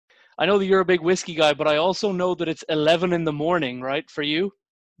I know that you're a big whiskey guy, but I also know that it's 11 in the morning, right, for you?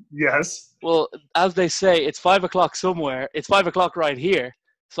 Yes. Well, as they say, it's 5 o'clock somewhere. It's 5 o'clock right here.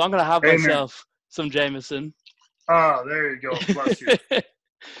 So I'm going to have Amen. myself some Jameson. Ah, there you go. Bless you.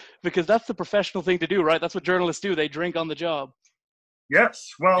 Because that's the professional thing to do, right? That's what journalists do. They drink on the job. Yes.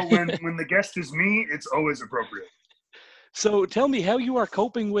 Well, when the guest is me, it's always appropriate. So tell me how you are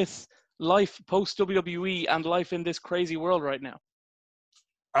coping with life post WWE and life in this crazy world right now.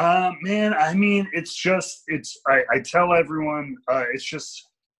 Man, I mean, I tell everyone,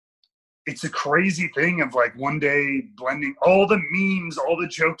 it's a crazy thing of like one day blending all the memes, all the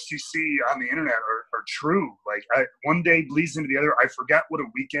jokes you see on the internet are true. Like one day bleeds into the other. I forget what a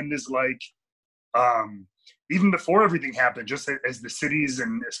weekend is like. Even before everything happened, just as the cities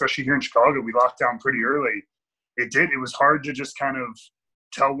and especially here in Chicago, we locked down pretty early. It was hard to just kind of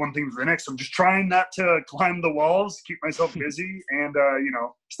tell one thing to the next. I'm just trying not to climb the walls, keep myself busy, and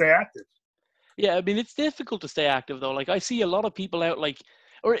stay active. Yeah, I mean, it's difficult to stay active though. Like I see a lot of people out like,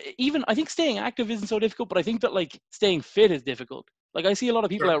 or even I think staying active isn't so difficult, but I think that like staying fit is difficult. Like I see a lot of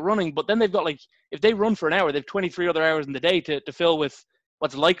people Sure. out running, but then they've got like, if they run for an hour, they've 23 other hours in the day to fill with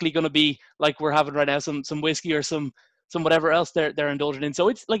what's likely going to be like we're having right now, some whiskey or some whatever else they're indulging in. So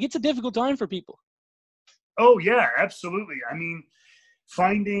it's like, it's a difficult time for people. Oh yeah, absolutely. I mean,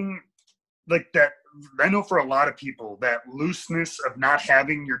 finding like that, I know for a lot of people that looseness of not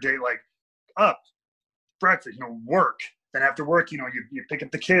having your day like up, breakfast, work. Then after work, you pick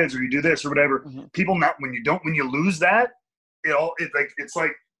up the kids or you do this or whatever. Mm-hmm. People not when you lose that, it's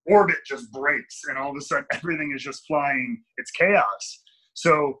like orbit just breaks and all of a sudden everything is just flying. It's chaos.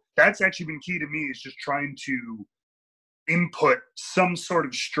 So that's actually been key to me, is just trying to input some sort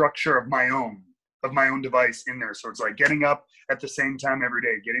of structure of my own device in there. So it's like getting up at the same time every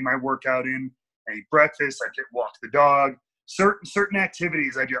day, getting my workout in, I eat breakfast, I walk the dog. Certain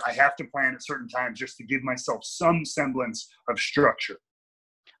activities I have to plan at certain times just to give myself some semblance of structure.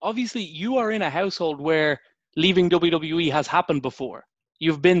 Obviously, you are in a household where leaving WWE has happened before.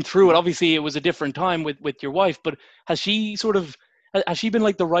 You've been through it. Obviously, it was a different time with your wife, but has she been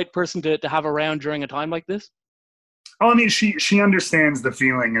like the right person to have around during a time like this? Oh, I mean, she understands the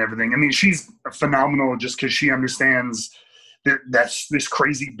feeling and everything. I mean, she's phenomenal just because she understands that's this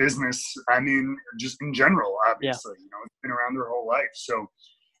crazy business. I mean, just in general, Yeah. obviously, it's been around their whole life. So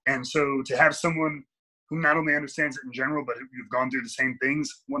to have someone who not only understands it in general, but you've gone through the same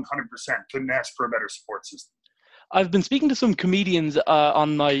things, 100% couldn't ask for a better support system. I've been speaking to some comedians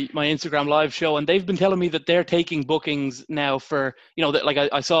on my Instagram live show, and they've been telling me that they're taking bookings now for, that like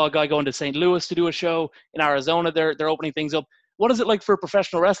I saw a guy going to St. Louis to do a show in Arizona. They're opening things up. What is it like for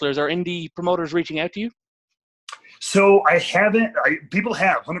professional wrestlers? Are indie promoters reaching out to you? So people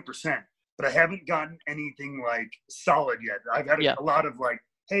have 100%, but I haven't gotten anything like solid yet. I've had a lot of like,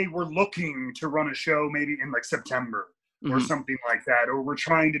 hey, we're looking to run a show maybe in like September or something like that. Or we're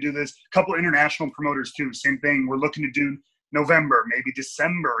trying to do this. A couple international promoters too, same thing. We're looking to do November, maybe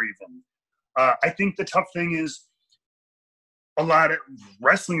December even. I think the tough thing is a lot of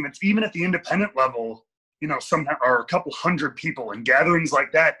wrestling that's even at the independent level, somehow are a couple hundred people, and gatherings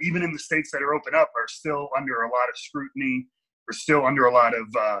like that, even in the states that are open up, are still under a lot of scrutiny. We're still under a lot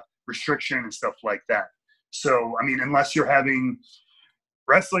of restriction and stuff like that. So, I mean, unless you're having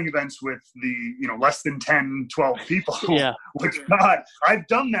wrestling events with the, less than 10, 12 people, Yeah. which God, I've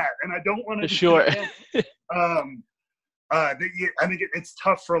done that and I don't want to do Sure. it again. I think it's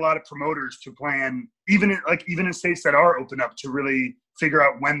tough for a lot of promoters to plan, even in states that are open up, to really figure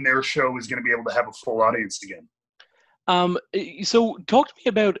out when their show is going to be able to have a full audience again. So talk to me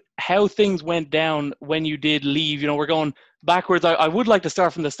about how things went down when you did leave. We're going backwards. I would like to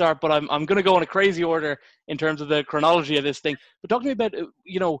start from the start, but I'm going to go in a crazy order in terms of the chronology of this thing. But talk to me about,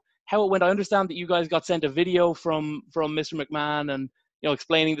 how it went. I understand that you guys got sent a video from Mr. McMahon and,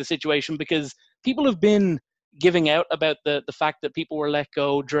 explaining the situation, because people have been giving out about the fact that people were let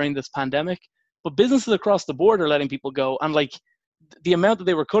go during this pandemic, but businesses across the board are letting people go. And like, the amount that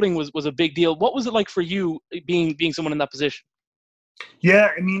they were cutting was a big deal. What was it like for you being someone in that position? Yeah,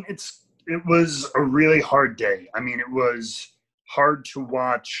 I mean, it was a really hard day. I mean, it was hard to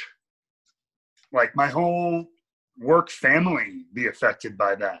watch, like, my whole work family be affected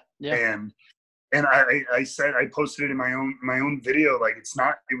by that. Yeah. And I said, I posted it in my own video. Like,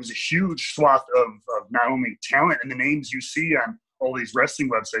 it was a huge swath of not only talent and the names you see on all these wrestling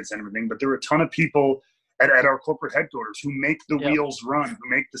websites and everything, but there were a ton of people at our corporate headquarters who make the wheels run, who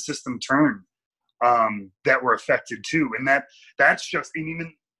make the system turn, that were affected too. And that's just, and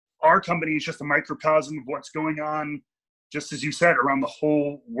even our company is just a microcosm of what's going on, just as you said, around the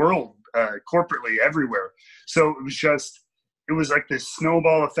whole world, corporately everywhere. So it it was like this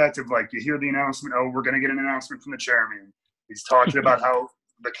snowball effect of like, you hear the announcement, oh, we're going to get an announcement from the chairman. He's talking about how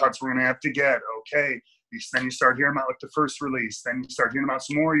the cuts we're going to have to get. Okay. Then you start hearing about like the first release. Then you start hearing about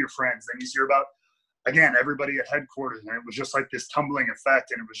some more of your friends. Then you hear about, again, everybody at headquarters. And it was just like this tumbling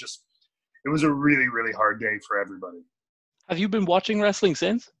effect. And it was a really, really hard day for everybody. Have you been watching wrestling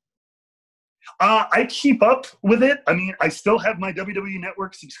since? I keep up with it. I mean, I still have my WWE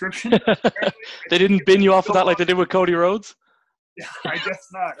Network subscription. They didn't bin you off of that like they did with Cody Rhodes? Yeah, I guess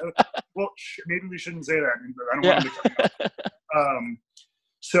not. Well, maybe we shouldn't say that. I don't want to be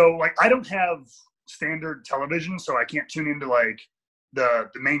so, like, I don't have standard television, so I can't tune into, like, the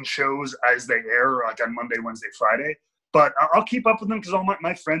main shows as they air, like, on Monday, Wednesday, Friday. But I'll keep up with them because all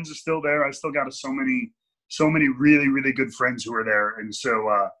my friends are still there. I've still got so many really, really good friends who are there. And so,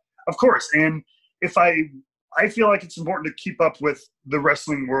 of course, and if I feel like it's important to keep up with the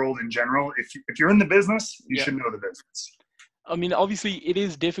wrestling world in general. If you're in the business, you should know the business. I mean, obviously, it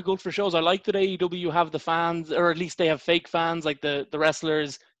is difficult for shows. I like that AEW have the fans, or at least they have fake fans, like the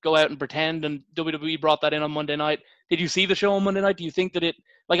wrestlers go out and pretend, and WWE brought that in on Monday night. Did you see the show on Monday night? Do you think that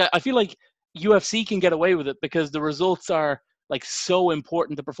I feel like UFC can get away with it because the results are, like, so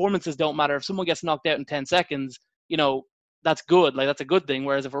important. The performances don't matter. If someone gets knocked out in 10 seconds, that's good. Like, that's a good thing.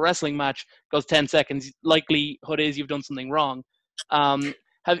 Whereas if a wrestling match goes 10 seconds, likelihood is you've done something wrong. Do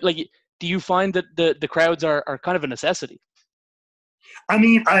you find that the crowds are kind of a necessity? I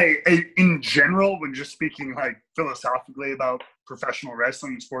mean, I in general, when just speaking like philosophically about professional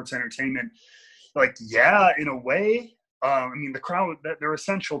wrestling and sports entertainment, like, yeah, in a way, I mean, the crowd, they're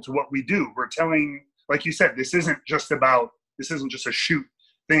essential to what we do. We're telling, like you said, this isn't just a shoot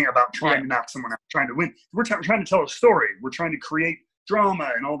thing about trying to knock someone out, trying to win. We're trying to tell a story. We're trying to create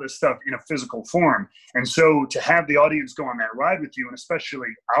drama and all this stuff in a physical form. And so to have the audience go on that ride with you, and especially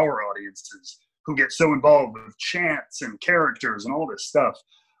our audiences who get so involved with chants and characters and all this stuff,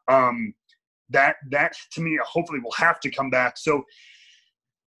 that to me, hopefully will have to come back. So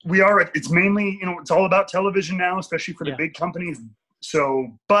it's mainly, it's all about television now, especially for the big companies.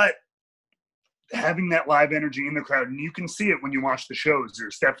 So, but having that live energy in the crowd, and you can see it when you watch the shows,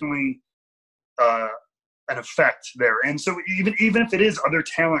 there's definitely an effect there. And so even if it is other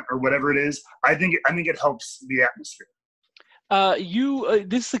talent or whatever it is, I think it helps the atmosphere.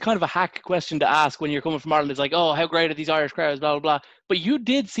 This is a kind of a hack question to ask when you're coming from Ireland. It's like, oh, how great are these Irish crowds, blah, blah, blah. But you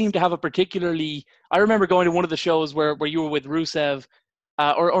did seem to have a particularly, I remember going to one of the shows where you were with Rusev,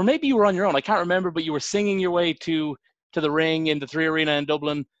 or maybe you were on your own. I can't remember, but you were singing your way to the ring in the 3 Arena in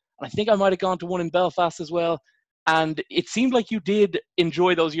Dublin. And I think I might have gone to one in Belfast as well. And it seemed like you did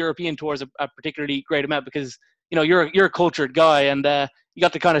enjoy those European tours a particularly great amount because, you're a cultured guy, and you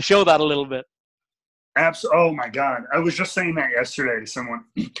got to kind of show that a little bit. Absolutely. Oh my God. I was just saying that yesterday to someone.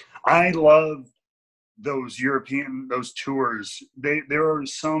 I love those tours. There are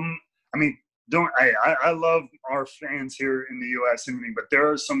some, I mean, I love our fans here in the US and everything, but there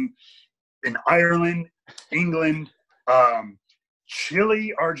are some in Ireland, England,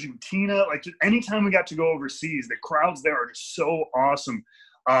 Chile, Argentina. Like, anytime we got to go overseas, the crowds there are just so awesome.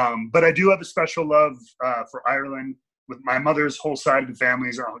 But I do have a special love for Ireland. With my mother's whole side of the family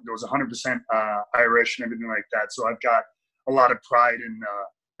was 100% Irish and everything like that. So I've got a lot of pride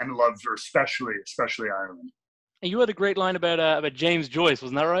and love for especially Ireland. And you had a great line about James Joyce,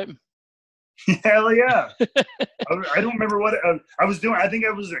 wasn't that right? Hell yeah! I don't remember what I was doing. I think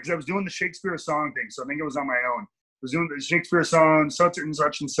I was doing the Shakespeare song thing. So I think it was on my own. I was doing the Shakespeare song, such and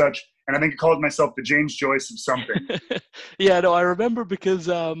such and such, and I think I called myself the James Joyce of something. Yeah, no, I remember because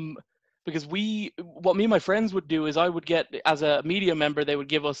what me and my friends would do is I would get, as a media member, they would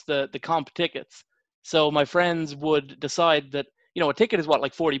give us the comp tickets. So my friends would decide that, a ticket is what,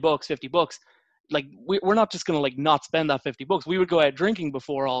 like $40, $50. Like, we're not just going to, like, not spend that $50. We would go out drinking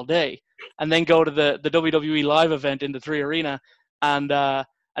before all day and then go to the WWE live event in the 3 Arena. And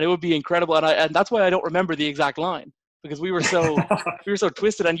it would be incredible. And that's why I don't remember the exact line, because we were so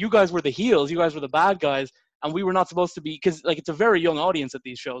twisted, and you guys were the heels, you guys were the bad guys. And we were not supposed to be, because, like, it's a very young audience at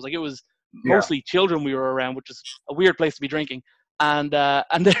these shows. Like, it was mostly children we were around, which is a weird place to be drinking. And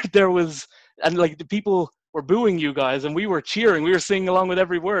there was, and, like, the people were booing you guys, and we were cheering. We were singing along with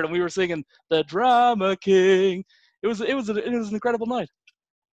every word, and we were singing the Drama King. It was an incredible night.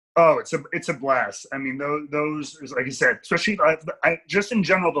 Oh, it's a blast. I mean, those, like you said, especially just in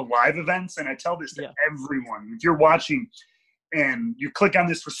general, the live events. And I tell this to everyone: if you're watching and you click on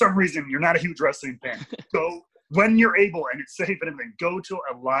this for some reason, you're not a huge wrestling fan, go when you're able and it's safe and everything, go to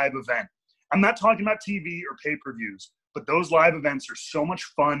a live event. I'm not talking about TV or pay-per-views, but those live events are so much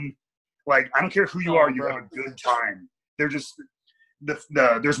fun. Like, I don't care who you are, you have a good time.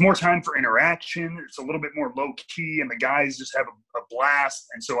 there's more time for interaction. It's a little bit more low key, and the guys just have a blast.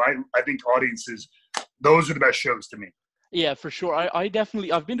 And so I think audiences, those are the best shows to me. Yeah, for sure. I've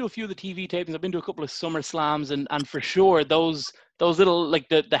been to a few of the TV tapings. I've been to a couple of Summer Slams, and for sure those little, like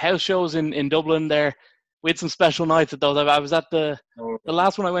the house shows in Dublin there, we had some special nights at those. I was at the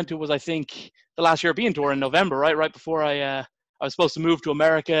last one I went to was, I think, the last European tour in November, right before I was supposed to move to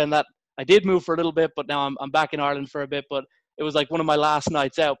America, and that I did move for a little bit, but now I'm back in Ireland for a bit. But it was like one of my last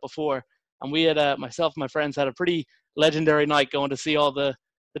nights out before, and we had myself and my friends had a pretty legendary night going to see all the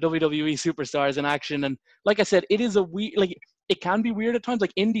WWE superstars in action. And like I said, it is it can be weird at times.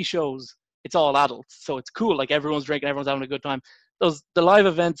 Like indie shows, it's all adults, so it's cool. Like everyone's drinking, everyone's having a good time. The live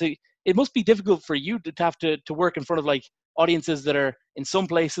events, it must be difficult for you to have to work in front of like audiences that are in some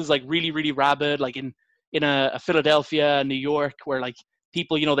places like really, really rabid, like in a Philadelphia, New York, where like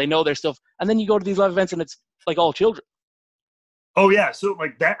people, they know their stuff. And then you go to these live events and it's like all children. Oh yeah. So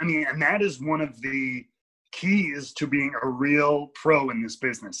like that, I mean, and that is one of the keys to being a real pro in this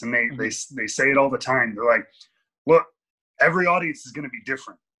business. And they say it all the time. They're like, look, every audience is going to be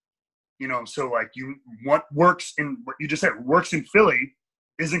different, so like what you just said works in Philly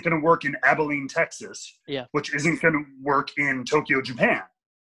isn't going to work in Abilene, Texas, which isn't going to work in Tokyo, Japan.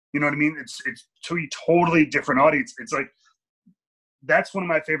 You know what I mean? It's two totally different audience. It's like, that's one of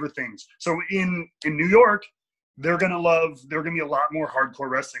my favorite things. So in New York, they're going to be a lot more hardcore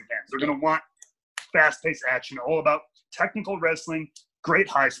wrestling fans. They're going to want fast-paced action, all about technical wrestling, great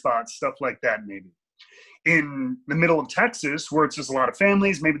high spots, stuff like that maybe. In the middle of Texas, where it's just a lot of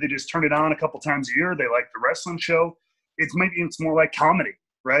families, maybe they just turn it on a couple times a year. They like the wrestling show. It's more like comedy,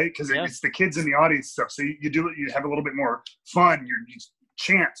 right? Because it's the kids in the audience stuff. So you have a little bit more fun. You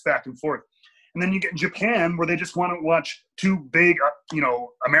chants back and forth. And then you get in Japan, where they just want to watch two big,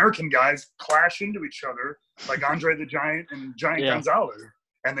 American guys clash into each other, like Andre the Giant and Giant Gonzalez.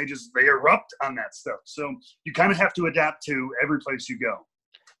 And they erupt on that stuff. So you kind of have to adapt to every place you go.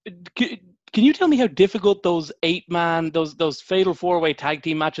 Can you tell me how difficult those 8-man, those fatal 4-way tag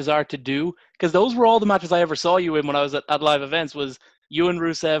team matches are to do? Because those were all the matches I ever saw you in when I was at live events, was you and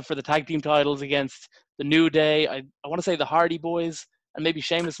Rusev for the tag team titles against the New Day. I want to say the Hardy Boys and maybe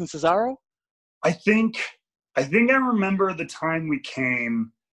Sheamus and Cesaro. I think I remember the time we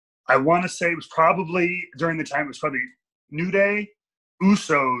came. I want to say it was probably during the time, it was probably New Day,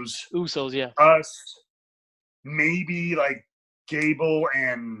 Usos, yeah. Us, maybe like Gable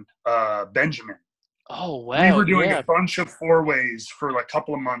and Benjamin. Oh wow! We were doing a bunch of 4-ways for a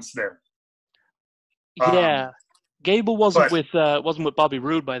couple of months there. Yeah, Gable wasn't with Bobby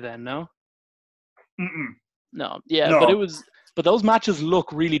Roode by then, no. No, yeah, no. But those matches look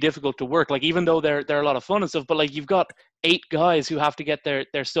really difficult to work. Like, even though they're a lot of fun and stuff, but like you've got 8 guys who have to get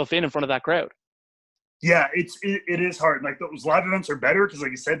their stuff in front of that crowd. Yeah, it is hard. Like, those live events are better because,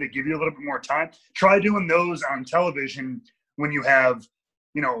 like you said, they give you a little bit more time. Try doing those on television when you have,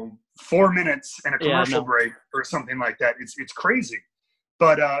 4 minutes and a commercial break or something like that. It's crazy.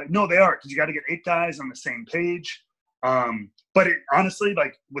 But no, they are, because you got to get 8 guys on the same page. But honestly,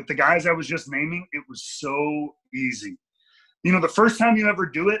 like with the guys I was just naming, it was so easy. The first time you ever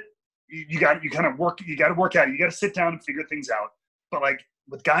do it, you got to work out. You got to sit down and figure things out. But like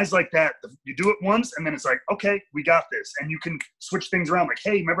with guys like that, you do it once and then it's like, okay, we got this. And you can switch things around. Like,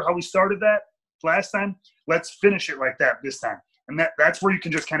 hey, remember how we started that last time? Let's finish it like that this time. And that's where you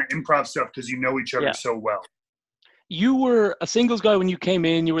can just kind of improv stuff because you know each other so well. You were a singles guy when you came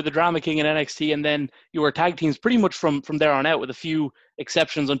in. You were the drama king in NXT, and then you were tag teams pretty much from there on out, with a few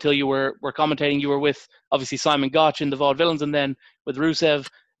exceptions until you were commentating. You were with, obviously, Simon Gotch in the Vaudevillains, and then with Rusev.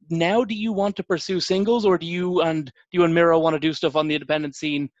 Now, do you want to pursue singles, or do you and Miro want to do stuff on the independent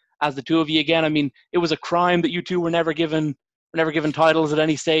scene as the two of you again? I mean, it was a crime that you two were never given titles at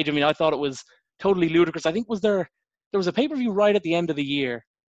any stage. I mean, I thought it was totally ludicrous. I think there was a pay-per-view right at the end of the year,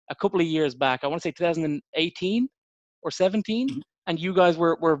 a couple of years back. I want to say 2018 or 17, and you guys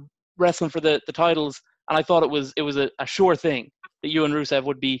were wrestling for the titles, and I thought it was a sure thing that you and Rusev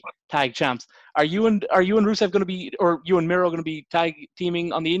would be tag champs. Are you and Rusev going to be, or you and Miro going to be tag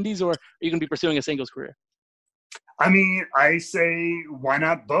teaming on the indies, or are you going to be pursuing a singles career? I mean, I say why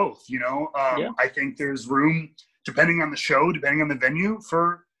not both? I think there's room, depending on the show, depending on the venue,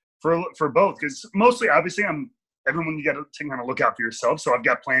 for both. Because mostly, obviously, everyone, you got to take on a look out for yourself. So I've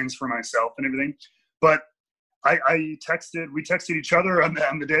got plans for myself and everything, but we texted each other on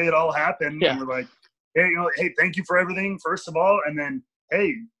the day it all happened, and we're like, hey, thank you for everything, first of all, and then,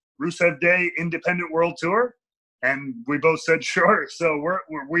 hey, Rusev Day Independent World Tour, and we both said sure. So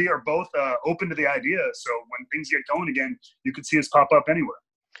we are both open to the idea. So when things get going again, you could see us pop up anywhere.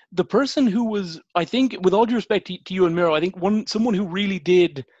 The person who was, I think, with all due respect to you and Miro, I think someone who really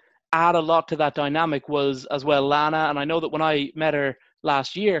did add a lot to that dynamic was as well Lana. And I know that when I met her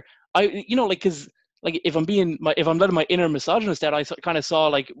last year, because if I'm letting my inner misogynist out, I kind of saw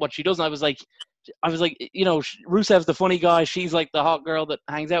like what she does, and I was like, Rusev's the funny guy. She's like the hot girl that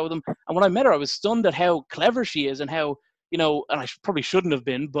hangs out with him. And when I met her, I was stunned at how clever she is and how, and I probably shouldn't have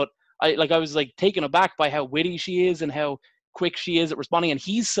been, but I was like taken aback by how witty she is and how quick she is at responding. And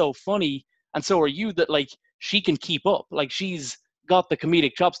he's so funny, and so are you, that like she can keep up. Like she's got the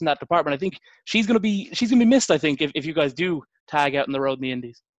comedic chops in that department. I think she's gonna be missed. I think if you guys do tag out in the road in the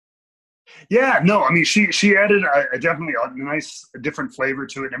Indies. Yeah, no, I mean she added definitely a nice different flavor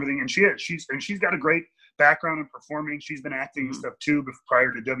to it and everything, and she's got a great background in performing. She's been acting and stuff too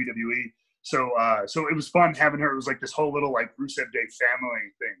prior to WWE. So it was fun having her. It was like this whole little like Rusev Day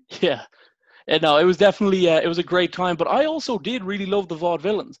family thing. Yeah. No, it was definitely it was a great time. But I also did really love the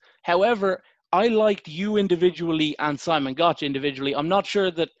Vaudevillains. However, I liked you individually and Simon Gotch individually. I'm not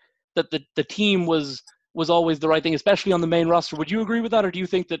sure that the team was always the right thing, especially on the main roster. Would you agree with that, or do you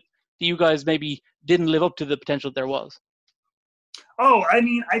think that you guys maybe didn't live up to the potential there was? Oh, I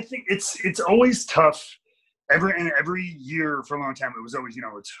mean, I think it's always tough. Every year for a long time, it was always,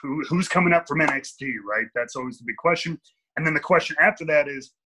 it's who's coming up from NXT, right? That's always the big question. And then the question after that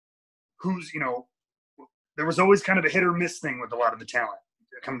is who's, there was always kind of a hit or miss thing with a lot of the talent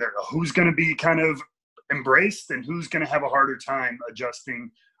coming there. Who's going to be kind of embraced and who's going to have a harder time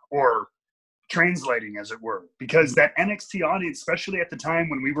adjusting or translating, as it were, because that NXT audience, especially at the time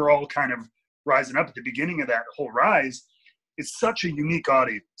when we were all kind of rising up at the beginning of that whole rise, it's such a unique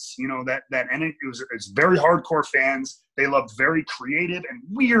audience. That it's very hardcore fans. They loved very creative and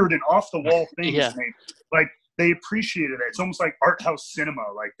weird and off the wall things. Yeah. They appreciated it. It's almost like art house cinema.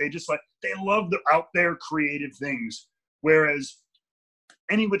 Like they love the out there creative things. Whereas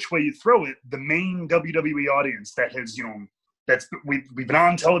any which way you throw it, the main WWE audience that has, we've been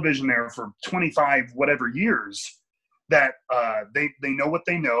on television there for 25 whatever years, that they know what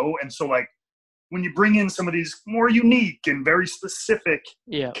they know. And so like when you bring in some of these more unique and very specific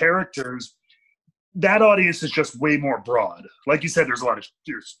characters, that audience is just way more broad. Like you said, there's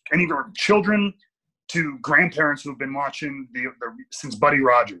anywhere children to grandparents who have been watching since Buddy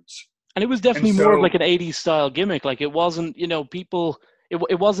Rogers. And it was definitely more of like an 80s style gimmick. Like it wasn't, people,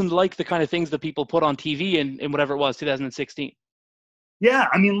 it wasn't like the kind of things that people put on TV in whatever it was, 2016. Yeah,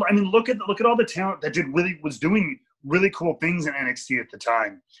 I mean, look at all the talent that was doing really cool things in NXT at the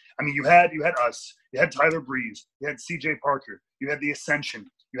time. I mean, you had us, you had Tyler Breeze, you had CJ Parker, you had the Ascension,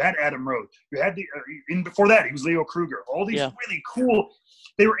 you had Adam Rose, you had before that he was Leo Kruger. All these really cool.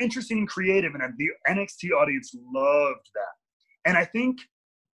 They were interesting and creative, and the NXT audience loved that. And I think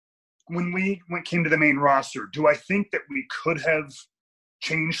when we came to the main roster, do I think that we could have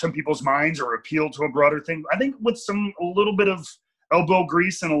changed some people's minds or appealed to a broader thing? I think with a little bit of elbow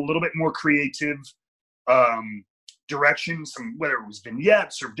grease and a little bit more creative direction, whether it was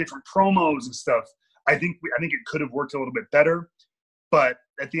vignettes or different promos and stuff, I think it could have worked a little bit better. But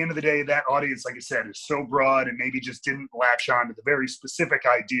at the end of the day, that audience, like I said, is so broad and maybe just didn't latch on to the very specific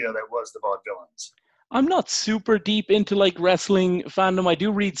idea that was the Vaudevillains. I'm not super deep into like wrestling fandom. I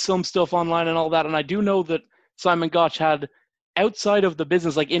do read some stuff online and all that, and I do know that Simon Gotch had, outside of the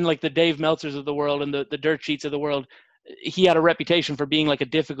business, like in like the Dave Meltzers of the world and the dirt sheets of the world, he had a reputation for being like a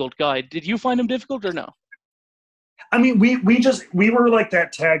difficult guy. Did you find him difficult or no? I mean, we were like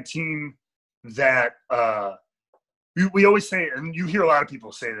that tag team that we always say, and you hear a lot of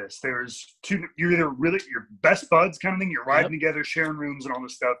people say this, there's two, you're either really your best buds kind of thing, you're riding together, sharing rooms and all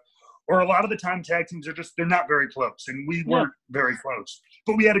this stuff, or a lot of the time tag teams are they're not very close, and we weren't very close.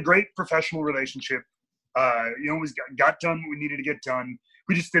 But we had a great professional relationship. We got done what we needed to get done.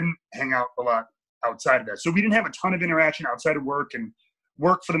 We just didn't hang out a lot outside of that. So we didn't have a ton of interaction outside of work, and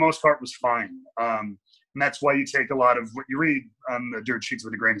work for the most part was fine. And that's why you take a lot of what you read on the dirt sheets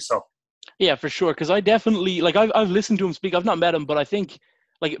with a grain of salt. Yeah, for sure. Because I definitely, like, I've listened to him speak. I've not met him, but I think,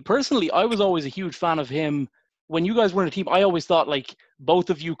 like, personally, I was always a huge fan of him. When you guys were in a team, I always thought, like, both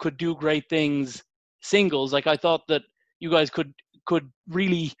of you could do great things singles. Like, I thought that you guys could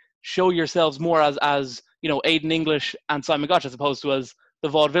really show yourselves more as Aiden English and Simon Gotch, as opposed to as the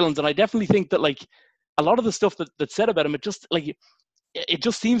Vaudevillains. And I definitely think that, like, a lot of the stuff that's said about him, it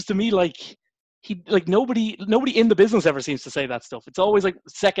just seems to me like nobody in the business ever seems to say that stuff. It's always like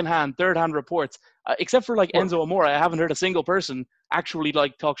second-hand, third-hand reports, except for like Enzo Amore. I haven't heard a single person actually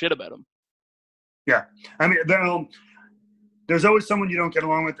like talk shit about him. Yeah, I mean, there's always someone you don't get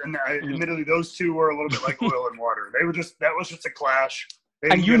along with, and admittedly, those two were a little bit like oil and water. That was just a clash. They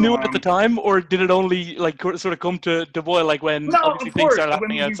And didn't you get knew it at the along. time, or did it only like sort of come to boil, like when No, obviously of things course. started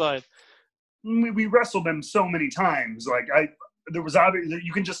happening outside? We wrestled them so many times. Like there was obviously,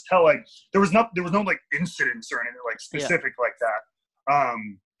 you can just tell, like there was no like incidents or anything like Yeah, specific like that.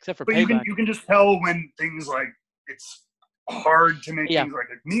 except for But Payback. you can just tell when things like it's hard to make Yeah, things like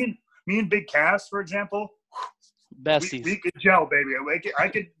me and Big Cass, for example. We besties. could gel, baby. I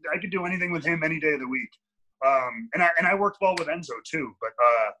could do anything with him any day of the week. And I worked well with Enzo too. But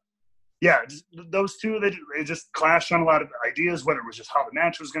yeah, those two, they just clashed on a lot of ideas, whether it was just how the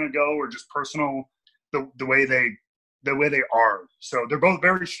match was going to go or just personal, the way they are. So they're both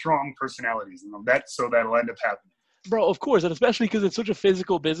very strong personalities, and that'll end up happening. Bro, of course, and especially because it's such a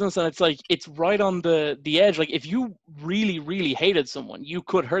physical business, and it's like it's right on the edge. Like if you really, really hated someone, you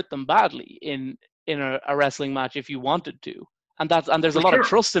could hurt them badly in a wrestling match if you wanted to, and there's a For lot of sure.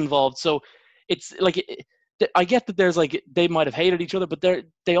 trust involved. So it's like I get that there's like they might have hated each other, but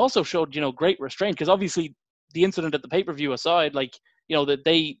they also showed great restraint, because obviously the incident at the pay-per-view aside, like that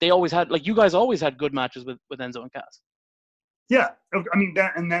they always had, like, you guys always had good matches with Enzo and Cass. Yeah, I mean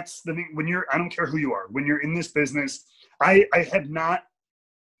that's the thing. When I don't care who you are, when you're in this business, I have not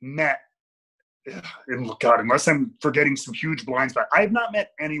met, and God, unless I'm forgetting some huge blind spot, I have not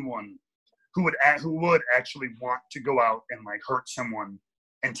met anyone who would actually want to go out and like hurt someone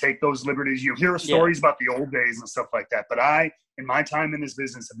and take those liberties. You hear stories about the old days and stuff like that, but in my time in this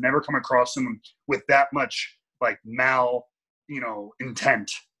business, have never come across someone with that much like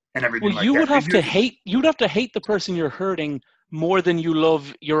intent and everything Well, like you that. would have to hate. You'd have to hate the person you're hurting more than you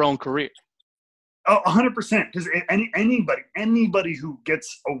love your own career. 100%. Because anybody who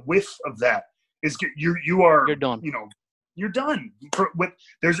gets a whiff of that you're done. You're done.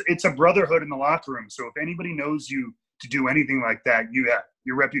 It's a brotherhood in the locker room. So if anybody knows you to do anything like that,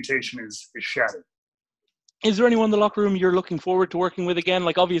 your reputation is shattered. Is there anyone in the locker room you're looking forward to working with again?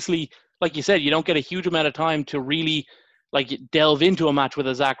 Like obviously, like you said, you don't get a huge amount of time to really like delve into a match with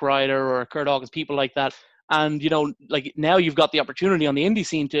a Zack Ryder or a Kurt Hawkins, people like that. And like now you've got the opportunity on the indie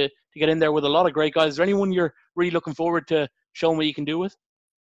scene to get in there with a lot of great guys. Is there anyone you're really looking forward to showing what you can do with?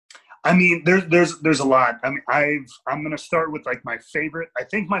 I mean, there's a lot. I mean, I'm gonna start with like my favorite. I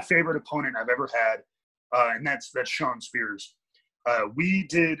think my favorite opponent I've ever had, and that's Shawn Spears. If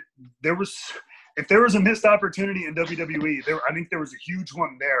there was a missed opportunity in WWE, I think there was a huge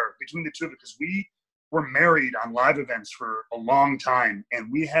one there between the two of us, because we were married on live events for a long time,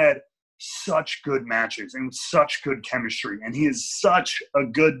 and we had such good matches and such good chemistry, and he is such a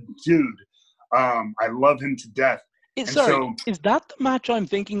good dude. I love him to death. Is that the match I'm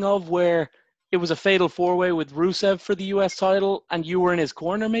thinking of where it was a fatal four-way with Rusev for the US title and you were in his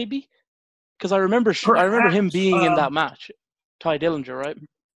corner, maybe? Because I remember him being in that match. Ty Dillinger, right?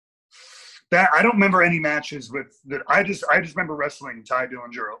 That I don't remember any matches with that. I just remember wrestling Ty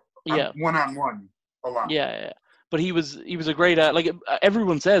Dillinger one-on-one a lot. Yeah. But he was a great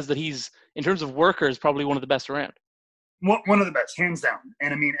everyone says that he's, in terms of workers, probably one of the best around. One of the best, hands down.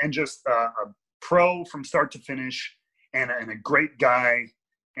 And I mean, and just a pro from start to finish, and a great guy,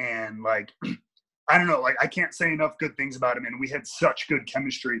 and like I don't know, like I can't say enough good things about him, and we had such good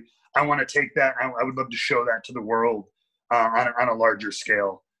chemistry. I want to take that. I would love to show that to the world on a larger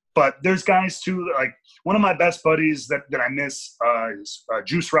scale. But there's guys too, like one of my best buddies that I miss is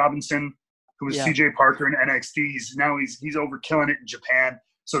Juice Robinson, who was CJ Parker in NXT. He's over killing it in Japan.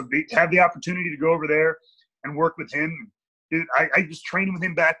 So they have the opportunity to go over there and work with him. Dude, I was training with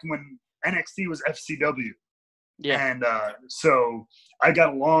him back when NXT was FCW. Yeah. And so I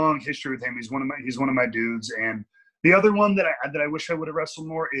got a long history with him. He's one of my dudes. And the other one that I wish I would have wrestled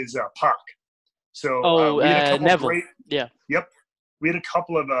more is Pac. So we had a couple Neville. Yep. We had a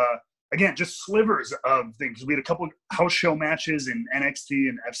couple of again, just slivers of things. We had a couple of house show matches in NXT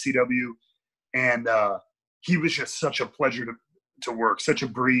and FCW, and he was just such a pleasure to work, such a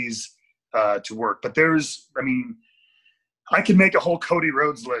breeze to work. But I could make a whole Cody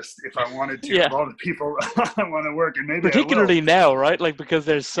Rhodes list if I wanted to of all the people I want to work, and maybe particularly I will. now, right? Like because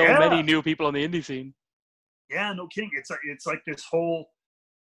there's so many new people on the indie scene. Yeah, no kidding. It's like this whole.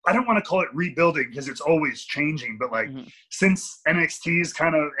 I don't want to call it rebuilding because it's always changing, but like since NXT's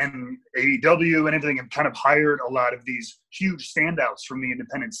kind of and AEW and everything have kind of hired a lot of these huge standouts from the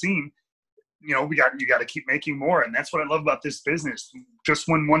independent scene, you got to keep making more, and that's what I love about this business. Just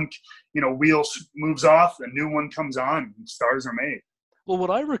when one wheel moves off, a new one comes on, and stars are made. Well, what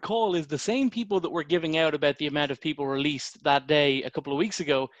I recall is the same people that were giving out about the amount of people released that day a couple of weeks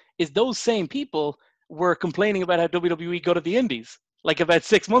ago is those same people were complaining about how WWE go to the indies like about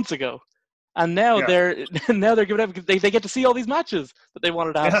 6 months ago, and now they're giving out because they get to see all these matches that they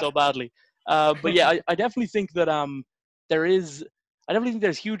wanted to have so badly. But yeah, I definitely think that there is. I definitely think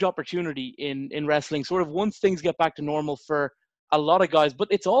there's huge opportunity in wrestling, sort of once things get back to normal for a lot of guys. But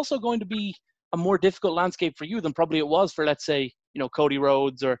it's also going to be a more difficult landscape for you than probably it was for, let's say, Cody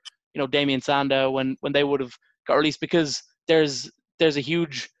Rhodes or, Damian Sandow when they would have got released, because there's a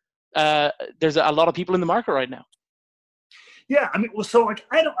huge, there's a lot of people in the market right now. Yeah, I mean, well, so like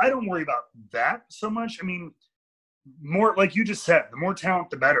I don't worry about that so much. I mean, more like you just said, the more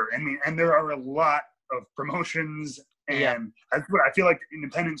talent, the better. I mean, and there are a lot of promotions, and that's what I feel like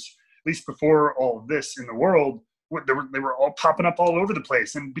independents, at least before all of this in the world, they were all popping up all over the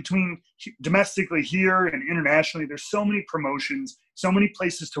place. And between domestically here and internationally, there's so many promotions, so many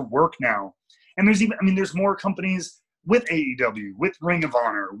places to work now. And there's more companies with AEW, with Ring of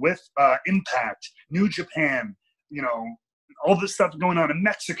Honor, with Impact, New Japan, all this stuff going on in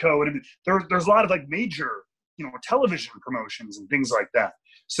Mexico. And there's a lot of like major, television promotions and things like that.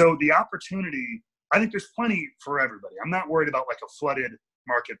 So the opportunity, I think there's plenty for everybody. I'm not worried about like a flooded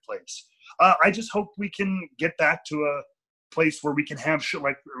marketplace. I just hope we can get back to a place where we can have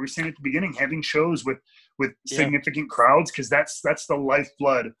like we were saying at the beginning, having shows with significant crowds, because that's the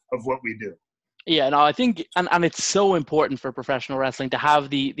lifeblood of what we do. Yeah, no, I think, and it's so important for professional wrestling to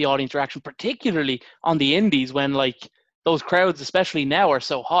have the audience interaction, particularly on the indies when like those crowds, especially now, are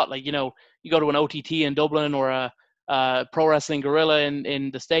so hot. Like, you go to an OTT in Dublin or a Pro Wrestling Guerrilla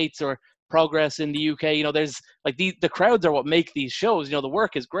in the States or Progress in the UK. There's like the crowds are what make these shows. The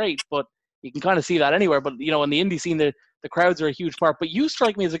work is great, but you can kind of see that anywhere. But, in the indie scene, the crowds are a huge part. But you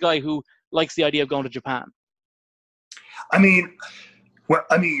strike me as a guy who likes the idea of going to Japan. I mean,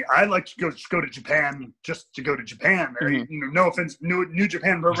 I like to go to Japan just to go to Japan. Mm-hmm. No offense, New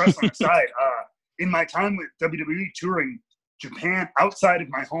Japan Pro Wrestling aside. In my time with WWE touring Japan, outside of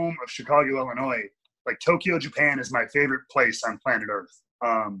my home of Chicago, Illinois, like Tokyo, Japan is my favorite place on planet Earth.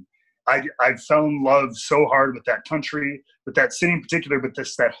 I fell in love so hard with that country, with that city in particular, but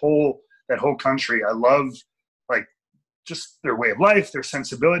that whole country. I love like just their way of life, their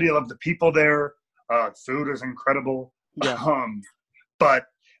sensibility. I love the people there. Food is incredible. Yeah. But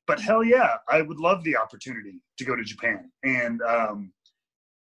hell yeah, I would love the opportunity to go to Japan and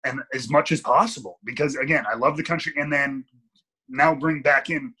as much as possible, because again, I love the country, and then now bring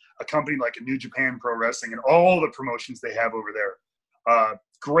back in a company like a New Japan Pro Wrestling and all the promotions they have over there.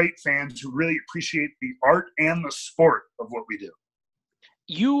 Great fans who really appreciate the art and the sport of what we do.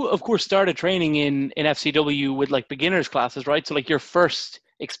 You, of course, started training in FCW with like beginners classes, right? So like your first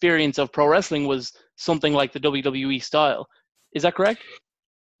experience of pro wrestling was something like the WWE style. Is that correct?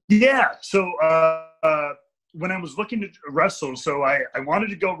 Yeah. So when I was looking to wrestle, so I wanted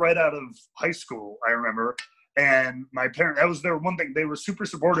to go right out of high school, I remember. And my parents, that was their one thing. They were super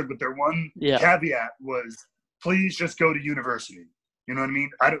supportive, but their one caveat was, please just go to university. You know what I mean?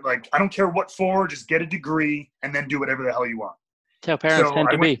 I don't care what for, just get a degree and then do whatever the hell you want. That's how parents tend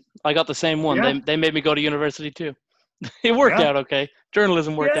to be. I got the same one. Yeah. They made me go to university too. It worked out okay.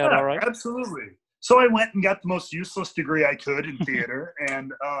 Journalism worked out all right. Absolutely. So I went and got the most useless degree I could in theater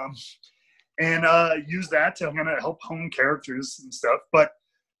and used that to kind of help hone characters and stuff. But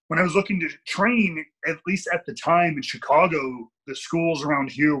when I was looking to train, at least at the time in Chicago, the schools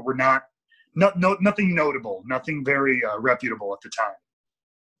around here were nothing notable, nothing very reputable at the time.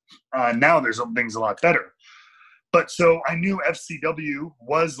 Now there's things a lot better. But so I knew FCW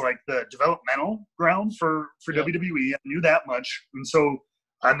was like the developmental ground for WWE. I knew that much. And so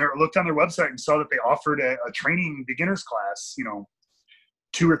I looked on their website and saw that they offered a training beginners class,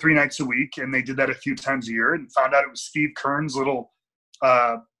 2 or 3 nights a week. And they did that a few times a year, and found out it was Steve Kern's little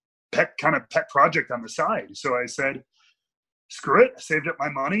pet project on the side. So I said, screw it. I saved up my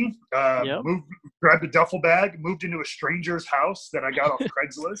money, grabbed a duffel bag, moved into a stranger's house that I got off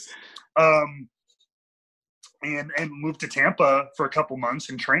Craigslist. And moved to Tampa for a couple months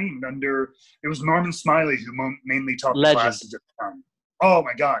and trained under, it was Norman Smiley who mainly taught the classes at the time. Oh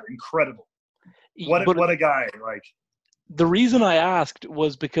my God, incredible. What a guy. Like, the reason I asked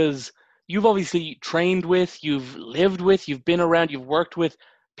was because you've obviously trained with, you've lived with, you've been around, you've worked with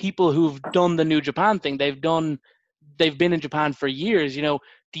people who've done the New Japan thing. They've been in Japan for years. Do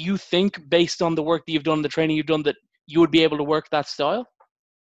you think based on the work that you've done, the training you've done, that you would be able to work that style?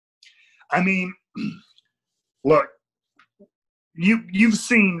 I mean, look, you've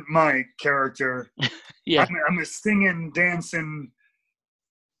seen my character. Yeah, I'm a singing, dancing,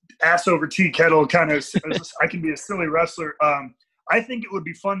 ass over tea kettle kind of. I can be a silly wrestler. I think it would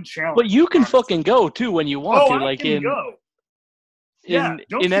be fun challenge. But you can fucking go too when you want to. Like in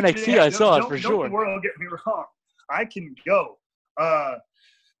NXT, I saw it for sure. Don't the world get me wrong. I can go.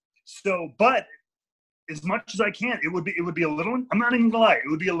 But as much as I can, it would be a little. I'm not even gonna lie. It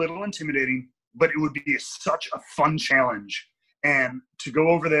would be a little intimidating, but it would be such a fun challenge. And to go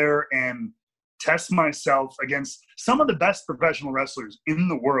over there and test myself against some of the best professional wrestlers in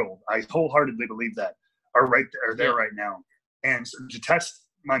the world, I wholeheartedly believe that, are there right now. And so to test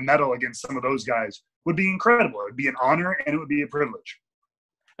my mettle against some of those guys would be incredible. It would be an honor and it would be a privilege.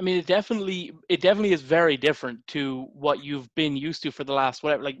 I mean, it definitely is very different to what you've been used to for the last,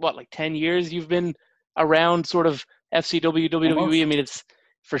 whatever, like 10 years you've been around sort of FCW, WWE. Almost. I mean, it's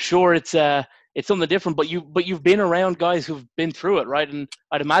for sure it's something different, but you've been around guys who've been through it, right? And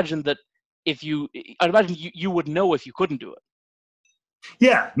I'd imagine you would know if you couldn't do it.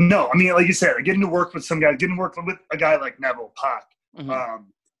 Yeah, no, I mean, like you said, getting to work with some guys, getting to work with a guy like Neville, Pac,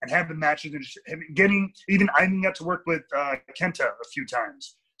 and having matches, and I even got to work with Kenta a few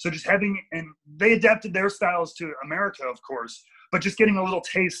times. So just having, and they adapted their styles to America, of course, but just getting a little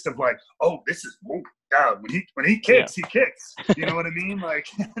taste of like, oh, this is, oh God, when he kicks, he kicks. You know what I mean? Like,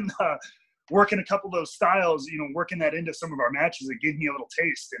 and, working a couple of those styles, working that into some of our matches, it gave me a little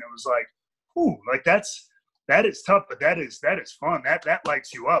taste, and it was like, ooh, like that is tough, but that is fun. That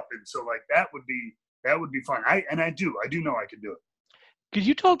lights you up, and so like that would be fun. I do know I could do it. Could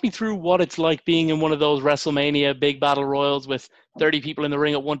you talk me through what it's like being in one of those WrestleMania big battle royals with 30 people in the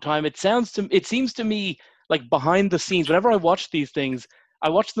ring at one time? It seems to me like behind the scenes, whenever I watch these things, I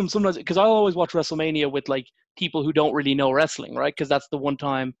watch them sometimes because I always watch WrestleMania with like people who don't really know wrestling, right? Because that's the one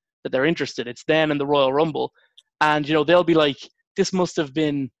time that they're interested. It's then in the Royal Rumble, and they'll be like, "This must have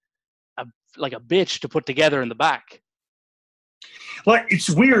been like a bitch to put together in the back." Well, it's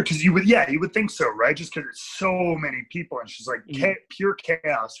weird because you would think so, right? Just because it's so many people, and it's just like pure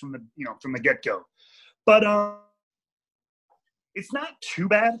chaos from the get go. But it's not too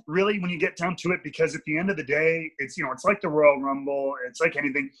bad, really, when you get down to it, because at the end of the day, it's like the Royal Rumble. It's like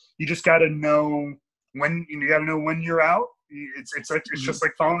anything. You just got to know when you're out. It's just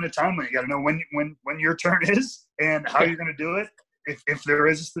like following a timeline. You got to know when your turn is and how you're going to do it. If there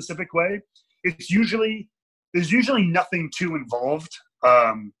is a specific way, there's usually nothing too involved,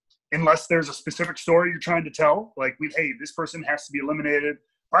 unless there's a specific story you're trying to tell. Like, hey, this person has to be eliminated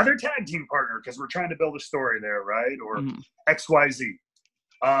by their tag team partner because we're trying to build a story there, right? Or XYZ.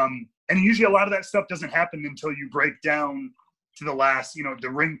 And usually a lot of that stuff doesn't happen until you break down to the last, the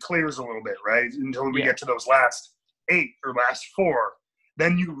ring clears a little bit, right? Until we get to those last 8 or last 4.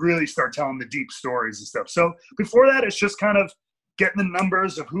 Then you really start telling the deep stories and stuff. So before that, it's just kind of getting the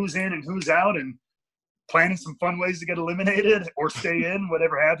numbers of who's in and who's out and planning some fun ways to get eliminated or stay in,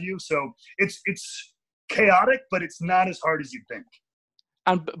 whatever have you. So it's chaotic, but it's not as hard as you think.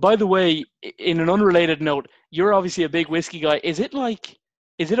 And by the way, in an unrelated note, you're obviously a big whiskey guy. Is it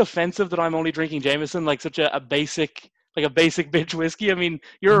offensive that I'm only drinking Jameson, like such a basic bitch whiskey? I mean,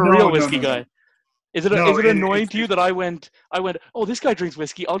 you're a real whiskey guy. Is it annoying to you that I went, oh, this guy drinks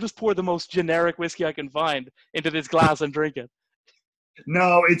whiskey, I'll just pour the most generic whiskey I can find into this glass and drink it?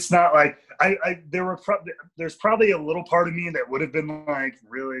 No, it's not like there's probably a little part of me that would have been like,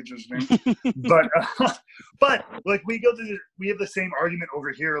 really, just drink? but like we have the same argument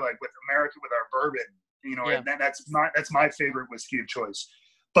over here, like with America with our bourbon, and that's my favorite whiskey of choice.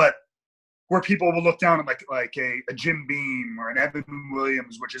 But where people will look down at like a Jim Beam or an Evan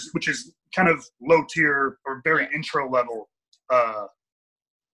Williams, which is kind of low tier or very intro level. There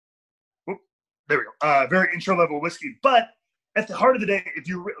we go. Very intro level whiskey, but at the heart of the day,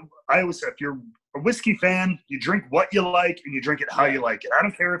 I always say, if you're a whiskey fan, you drink what you like and you drink it how you like it. I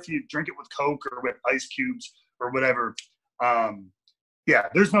don't care if you drink it with Coke or with ice cubes or whatever.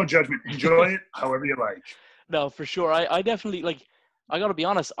 There's no judgment. Enjoy it however you like. No, for sure. I definitely like. I got to be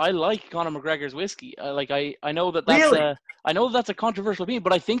honest. I like Conor McGregor's whiskey. I know that that's really? I know that's a controversial opinion,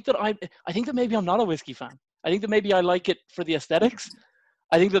 but I think that maybe I'm not a whiskey fan. I think that maybe I like it for the aesthetics.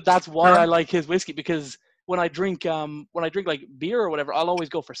 I think that's why I like his whiskey, because when I drink like beer or whatever, I'll always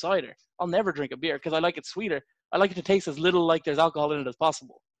go for cider. I'll never drink a beer because I like it sweeter. I like it to taste as little like there's alcohol in it as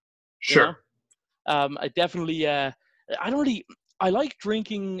possible. Sure. I definitely I like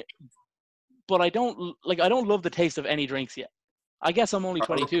drinking, but I don't love the taste of any drinks yet. I guess I'm only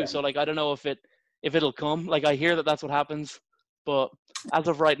 22, so like I don't know if it'll come. Like I hear that's what happens, but as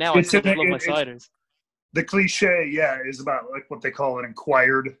of right now, I still love my ciders. The cliche, is about like what they call an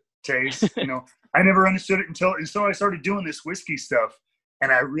acquired taste. I never understood it until I started doing this whiskey stuff,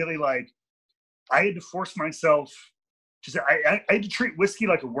 and I really I had to force myself to I had to treat whiskey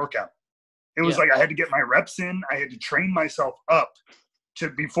like a workout. It was like I had to get my reps in. I had to train myself up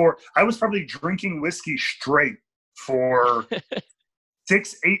before I was probably drinking whiskey straight for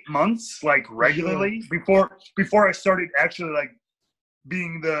 6-8 months, like regularly, before I started actually like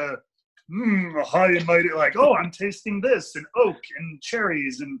being the high and mighty, like, oh, I'm tasting this and oak and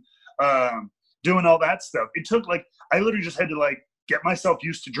cherries and doing all that stuff. It took like, I literally just had to like get myself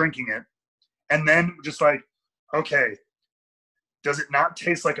used to drinking it. And then just like, okay, does it not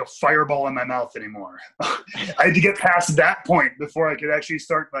taste like a fireball in my mouth anymore? I had to get past that point before I could actually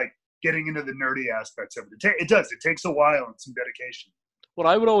start like getting into the nerdy aspects of it. It does. It takes a while and some dedication. What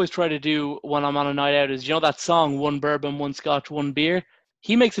I would always try to do when I'm on a night out is, you know that song, One Bourbon, One Scotch, One Beer?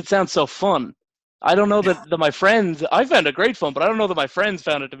 He makes it sound so fun. I don't know that my friends, I found it great fun, but I don't know that my friends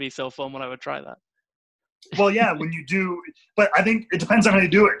found it to be so fun when I would try that. Well, yeah, when you do, but I think it depends on how you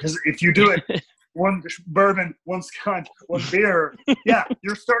do it. Because if you do it, one bourbon, one scotch, one beer, yeah,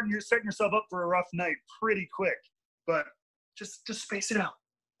 you're setting yourself up for a rough night pretty quick. But just space it out.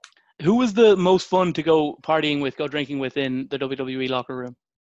 Who was the most fun to go partying with, go drinking with in the WWE locker room?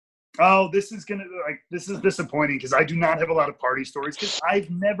 Oh, this is disappointing because I do not have a lot of party stories because I've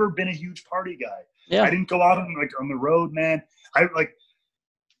never been a huge party guy. Yeah. I didn't go out on the road, man. I like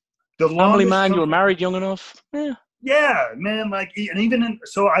the family man. You were married young enough. Yeah, man. Like, and even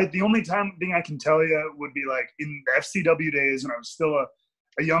the only thing I can tell you would be like in the FCW days when I was still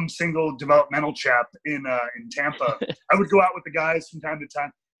a young single developmental chap in Tampa. I would go out with the guys from time to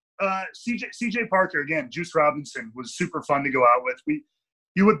time. CJ Parker again, Juice Robinson was super fun to go out with.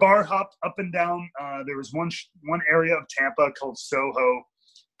 You would bar hop up and down. There was one area of Tampa called Soho.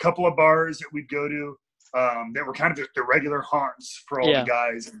 A couple of bars that we'd go to that were kind of the regular haunts for all the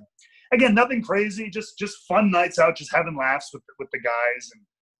guys. And again, nothing crazy, just fun nights out, just having laughs with the guys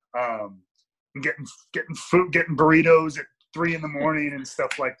and getting food, getting burritos at 3 a.m. and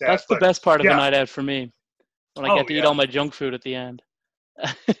stuff like that. That's the best part of the night out for me, when I get to eat all my junk food at the end.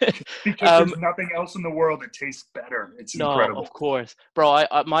 Because there's nothing else in the world that tastes better. It's incredible. Of course, bro.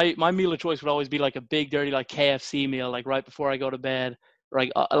 My meal of choice would always be like a big dirty like KFC meal, like right before I go to bed,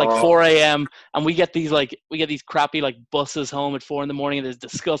 like 4 a.m. And we get these crappy like buses home at 4 a.m. and there's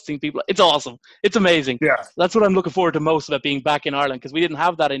disgusting people. It's awesome. It's amazing. Yeah, that's what I'm looking forward to most about being back in Ireland, because we didn't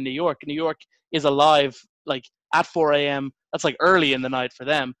have that in New York. New York is alive like at 4 a.m. That's like early in the night for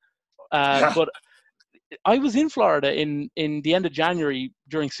them. But I was in Florida in the end of January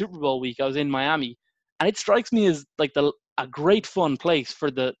during Super Bowl week. I was in Miami, and it strikes me as like a great fun place for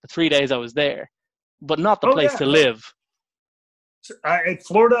the 3 days I was there, but not the place to live. So, at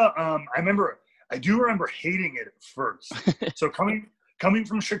Florida, I do remember hating it at first. So coming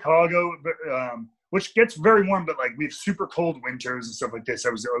from Chicago, which gets very warm, but like we have super cold winters and stuff like this. I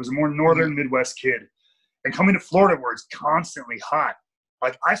was a more northern Midwest kid, and coming to Florida where it's constantly hot.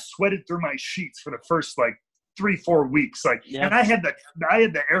 Like I sweated through my sheets for the first like 3-4 weeks. Like, and I had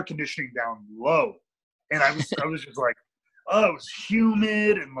the air conditioning down low, and I was just like, oh, it was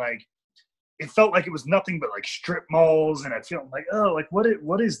humid, and like it felt like it was nothing but like strip malls, and I feel like, oh, like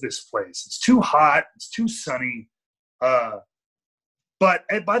what is this place? It's too hot, it's too sunny. But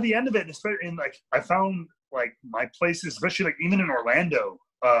by the end of it, especially in like I found like my places, especially like even in Orlando,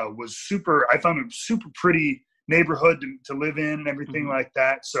 was super. I found it super pretty neighborhood to live in and everything like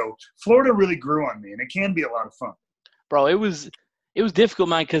that. So Florida really grew on me, and it can be a lot of fun. Bro, it was difficult,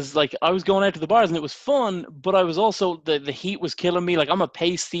 man, because like I was going out to the bars and it was fun, but I was also the heat was killing me. Like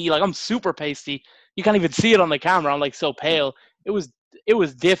I'm super pasty. You can't even see it on the camera. I'm like so pale. It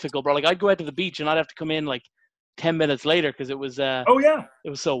was difficult, bro. Like I'd go out to the beach and I'd have to come in like 10 minutes later because it was it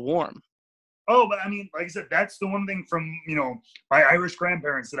was so warm. Oh, but I mean, like I said, that's the one thing from my Irish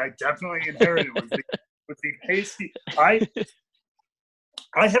grandparents that I definitely inherited was the pasty.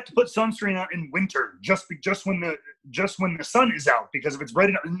 I have to put sunscreen on in winter just when the sun is out, because if it's bright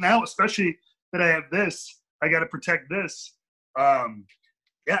enough now, especially that I have this, I got to protect this. I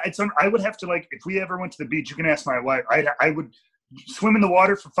would have to, like, if we ever went to the beach, you can ask my wife. I would swim in the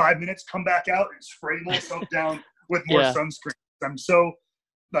water for 5 minutes, come back out, and spray myself down with more sunscreen. I'm so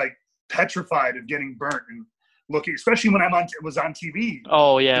like petrified of getting burnt and looking, especially when was on TV.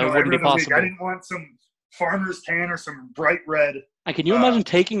 Oh yeah, it wouldn't be possible. I didn't want some farmer's tan or some bright red. And can you imagine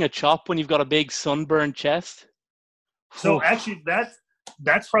taking a chop when you've got a big sunburned chest? So actually,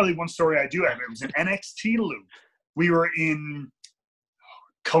 that's probably one story I do have. It was an NXT loop. We were in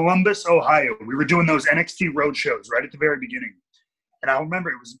Columbus, Ohio. We were doing those NXT road shows right at the very beginning. And I remember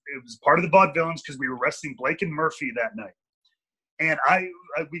it was part of the Vaudevillains because we were wrestling Blake and Murphy that night. And I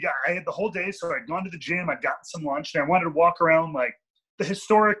had the whole day, so I'd gone to the gym, I'd gotten some lunch, and I wanted to walk around like the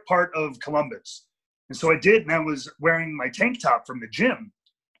historic part of Columbus. And so I did, and I was wearing my tank top from the gym.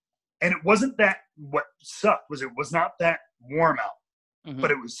 And it wasn't that, what sucked was it was not that warm out, but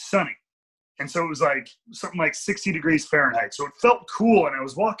it was sunny. And so it was like something like 60 degrees Fahrenheit. So it felt cool, and I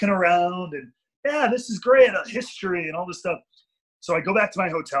was walking around, and this is great, history and all this stuff. So I go back to my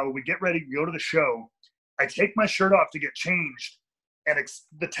hotel, we get ready to go to the show. I take my shirt off to get changed, and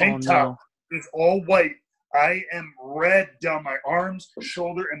the tank top is all white. I am red down my arms,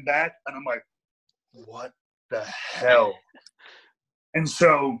 shoulder, and back, and I'm like, what the hell? And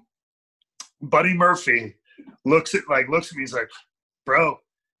so Buddy Murphy looks at me. He's like, bro,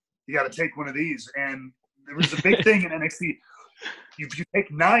 you got to take one of these. And there was a big thing in NXT. If you take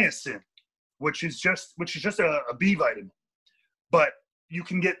niacin, which is just a B vitamin, but you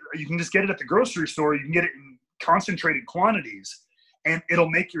can just get it at the grocery store. You can get it in concentrated quantities, and it'll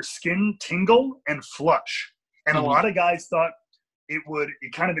make your skin tingle and flush. And a lot of guys thought it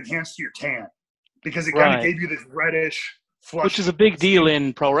kind of enhanced your tan because it kind of gave you this reddish flush. Which is a big deal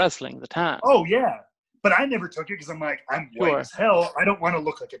in pro wrestling, the tan. Oh, yeah. But I never took it because I'm like, I'm white as hell. I don't want to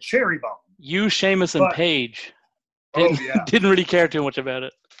look like a cherry bomb. You, Sheamus, and Paige didn't really care too much about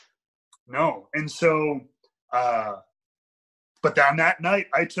it. No. And so, but on that night,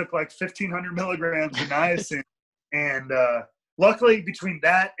 I took like 1,500 milligrams of niacin. And luckily, between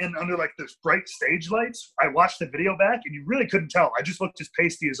that and under like the bright stage lights, I watched the video back and you really couldn't tell. I just looked as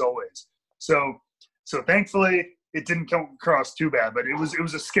pasty as always. So thankfully, it didn't come across too bad, but it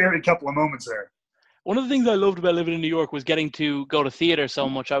was a scary couple of moments there. One of the things I loved about living in New York was getting to go to theater so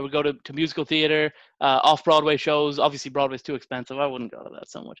much. I would go to musical theater, off-Broadway shows. Obviously, Broadway's too expensive. I wouldn't go to that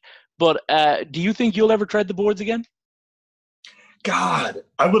so much. But do you think you'll ever tread the boards again? God,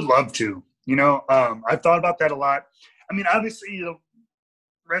 I would love to. I've thought about that a lot. I mean, obviously,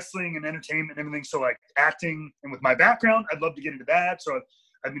 wrestling and entertainment and everything. So, like, acting and with my background, I'd love to get into that. So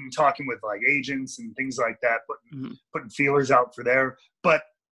I've been talking with, like, agents and things like that, putting feelers out for there. But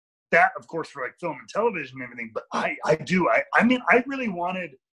that, of course, for like film and television and everything, but I really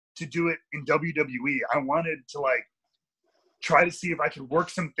wanted to do it in WWE. I wanted to like try to see if I could work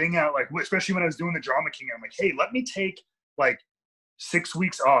something out, like especially when I was doing the Drama King. I'm like, hey, let me take like 6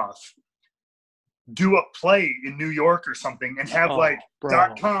 weeks off, do a play in New York or something, and have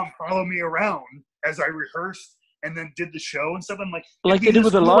 .com follow me around as I rehearsed and then did the show and stuff. I'm like they did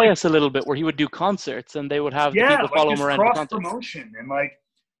with Elias a little bit, where he would do concerts and they would have the people follow him around the concerts. Promotion and like.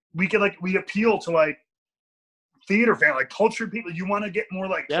 We appeal to like theater fan, like cultured people. You want to get more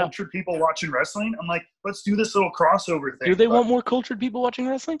like cultured people watching wrestling? I'm like, let's do this little crossover thing. Do they want more cultured people watching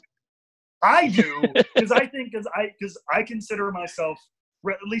wrestling? I do, because I consider myself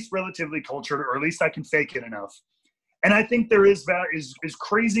at least relatively cultured, or at least I can fake it enough. And I think there is that is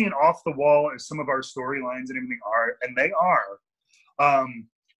crazy and off the wall as some of our storylines and everything are, and they are.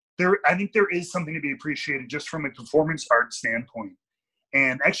 I think there is something to be appreciated just from a performance art standpoint.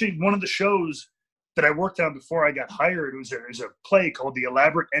 And actually, one of the shows that I worked on before I got hired was a play called The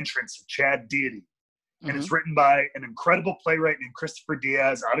Elaborate Entrance of Chad Deity. And it's written by an incredible playwright named Christopher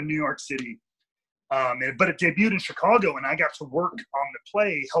Diaz out of New York City. But it debuted in Chicago, and I got to work on the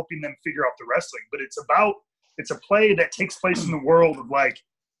play, helping them figure out the wrestling. But it's a play that takes place in the world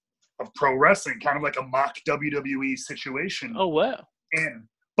of pro wrestling, kind of like a mock WWE situation. Oh, wow.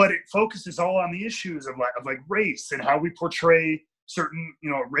 But it focuses all on the issues of race and how we portray certain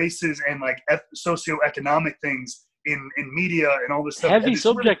races and like socioeconomic things in media and all this stuff. Heavy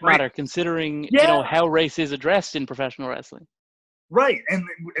subject matter, considering how race is addressed in professional wrestling. Right, and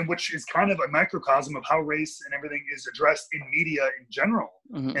which is kind of a microcosm of how race and everything is addressed in media in general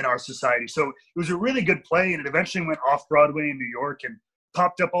in our society. So it was a really good play, and it eventually went off Broadway in New York and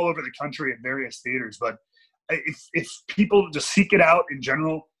popped up all over the country at various theaters. But if people just seek it out in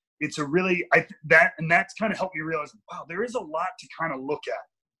general, it's a really that's kind of helped me realize, wow, there is a lot to kind of look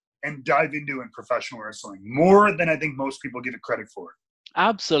at and dive into in professional wrestling, more than I think most people give it credit for.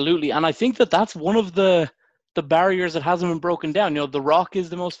 Absolutely, and I think that's one of the barriers that hasn't been broken down. The Rock is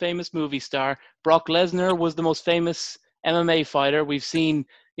the most famous movie star. Brock Lesnar was the most famous MMA fighter. We've seen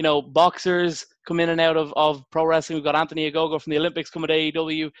boxers come in and out of pro wrestling. We've got Anthony Ogogo from the Olympics coming to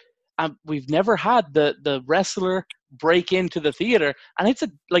AEW. And we've never had the wrestler break into the theater, and it's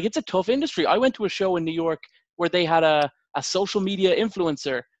a tough industry. I went to a show in New York where they had a social media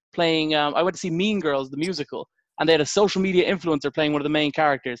influencer playing. I went to see Mean Girls, the musical, and they had a social media influencer playing one of the main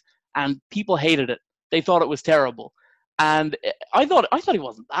characters, and people hated it. They thought it was terrible, and I thought he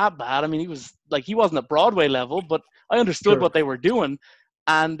wasn't that bad. I mean, he wasn't at Broadway level, but I understood what they were doing,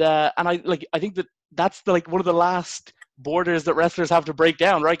 and I think that's one of the last borders that wrestlers have to break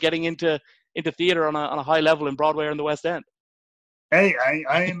down, right? Getting into theater on a high level in Broadway or in the West End. Hey,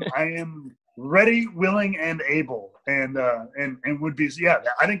 I am ready, willing, and able, and would be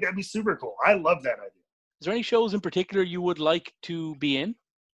I think that'd be super cool. I love that idea. Is there any shows in particular you would like to be in?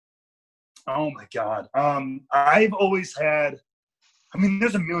 Oh my God, I've always had. I mean,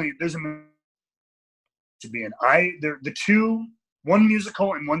 there's a million to be in. The two, one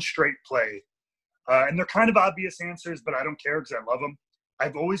musical and one straight play. And they're kind of obvious answers, but I don't care because I love them.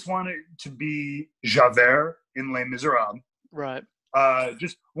 I've always wanted to be Javert in Les Miserables. Right.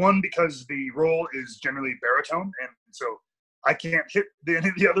 Just one, because the role is generally baritone, and so I can't hit any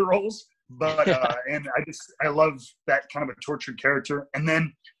of the other roles. But and I love that kind of a tortured character. And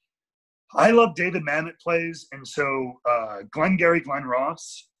then I love David Mamet plays, and so Glengarry Glen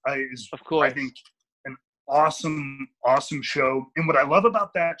Ross is, of course, I think, an awesome show. And what I love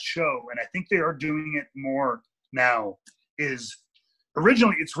about that show, and I think they are doing it more now, is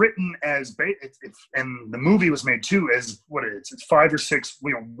originally it's written as and the movie was made too as it's 5 or 6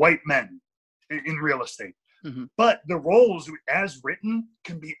 white men in real estate. Mm-hmm. But the roles as written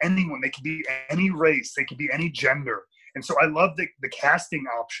can be anyone. They can be any race. They can be any gender. And so I love the casting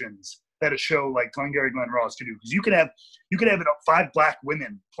options that a show like Glengarry Glen Ross can do, because you could have 5 black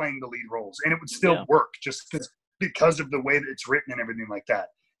women playing the lead roles and it would still work just because of the way that it's written and everything like that.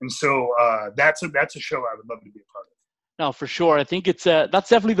 And so that's a show I would love to be a part of. No, for sure. I think it's that's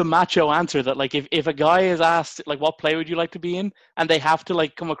definitely the macho answer, that like if a guy is asked like what play would you like to be in, and they have to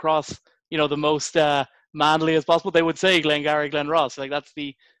like come across the most manly as possible, they would say Glengarry Glen Ross. Like that's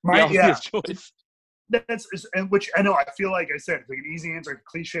the obvious choice. And which I know, I feel like I said, it's like an easy answer, a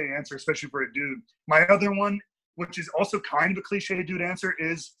cliche answer, especially for a dude. My other one, which is also kind of a cliche dude answer,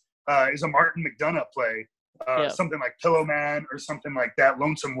 is a Martin McDonough play, something like Pillow Man or something like that.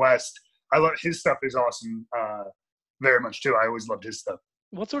 Lonesome West. I love his stuff. Is awesome, very much too. I always loved his stuff.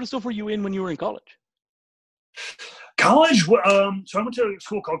 What sort of stuff were you in when you were in college? College, so I went to a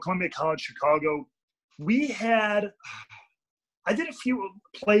school called Columbia College, Chicago. I did a few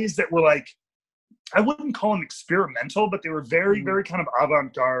plays that were like, I wouldn't call them experimental, but they were very, very kind of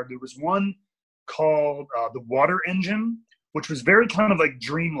avant-garde. There was one called The Water Engine, which was very kind of like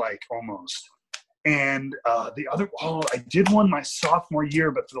dreamlike almost. And the other, I did one my sophomore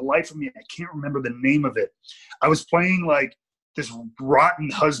year, but for the life of me, I can't remember the name of it. I was playing like this rotten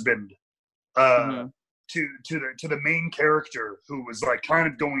husband to the main character, who was like kind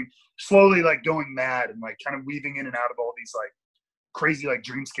of slowly going mad and like kind of weaving in and out of all these like crazy like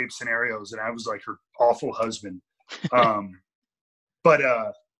dreamscape scenarios, and I was like her awful husband. But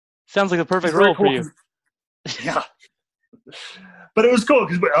sounds like the perfect role for you. Yeah, but it was cool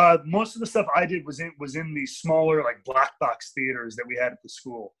because most of the stuff I did was in the smaller like black box theaters that we had at the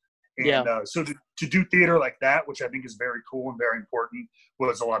school, and so to do theater like that, which I think is very cool and very important,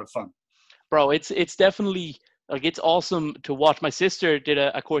 was a lot of fun. Bro, it's definitely like, it's awesome to watch. My sister did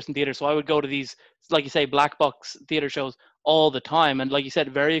a course in theater, so I would go to these, like you say, black box theater shows all the time. And like you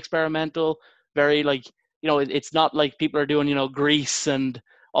said, very experimental, very like, it's not like people are doing, Grease and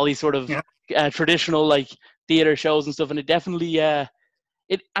all these sort of traditional like theater shows and stuff. And it definitely,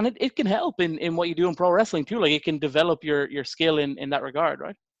 it can help in what you do in pro wrestling too. Like it can develop your skill in that regard,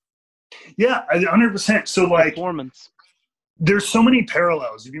 right? Yeah, 100%. So like performance. There's so many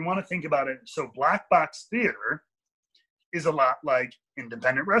parallels if you want to think about it. So black box theater is a lot like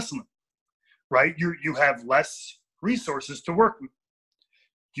independent wrestling, right? You have less resources to work with.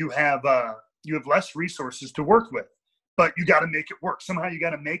 You have less resources to work with, but you got to make it work. Somehow you got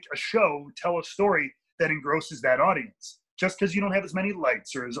to make a show, tell a story that engrosses that audience, just because you don't have as many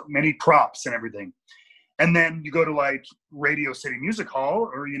lights or as many props and everything. And then you go to like Radio City Music Hall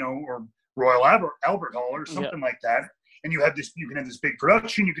or Royal Albert Hall or something like that. And you can have this big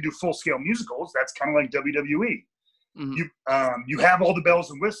production. You can do full scale musicals. That's kind of like WWE. Mm-hmm. You have all the bells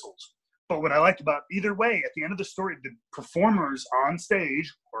and whistles. But what I like about either way, at the end of the story, the performers on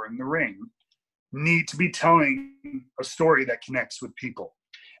stage or in the ring need to be telling a story that connects with people.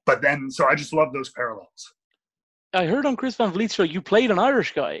 But then, so I just love those parallels. I heard on Chris Van Vliet's show, you played an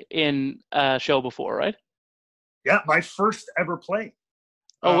Irish guy in a show before, right? Yeah, my first ever play.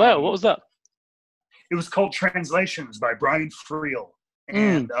 Oh, wow. What was that? It was called Translations by Brian Friel.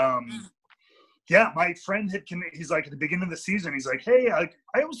 And my friend he's like, at the beginning of the season, he's like, hey, I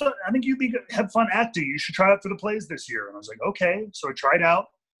think you'd have fun acting. You should try out for the plays this year. And I was like, okay. So I tried out.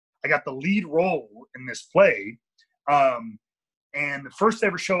 I got the lead role in this play. And the first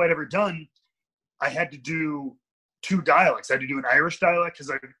ever show I'd ever done, I had to do 2 dialects. I had to do an Irish dialect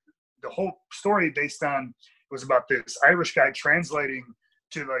because the whole story was about this Irish guy translating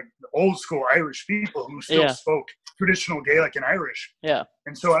to like the old school Irish people who still spoke traditional Gaelic and Irish. Yeah.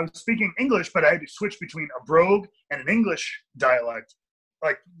 And so I was speaking English, but I had to switch between a brogue and an English dialect,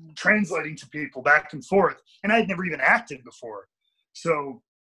 like translating to people back and forth. And I had never even acted before. So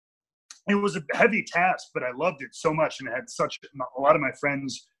it was a heavy task, but I loved it so much. And it had a lot of my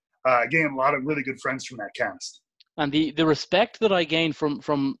friends, again, a lot of really good friends from that cast. And the respect that I gained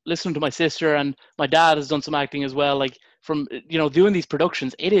from listening to my sister, and my dad has done some acting as well, like from, doing these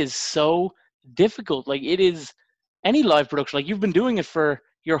productions, it is so difficult. Like it is any live production. Like, you've been doing it for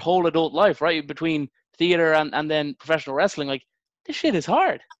your whole adult life, right? Between theater and then professional wrestling. Like, this shit is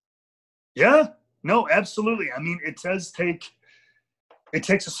hard. Yeah, no, absolutely. I mean, it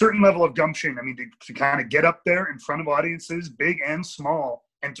takes a certain level of gumption. I mean, to kind of get up there in front of audiences, big and small.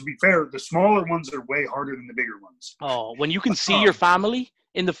 And to be fair, the smaller ones are way harder than the bigger ones. Oh, when you can see your family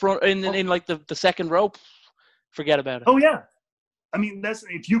in the front, in like the second row, forget about it. Oh yeah, I mean,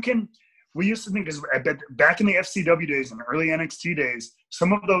 if you can. We used to think, because back in the FCW days and early NXT days,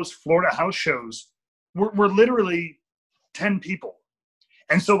 some of those Florida house shows were literally 10 people.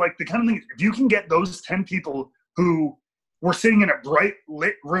 And so, like, the kind of thing, if you can get those 10 people who were sitting in a bright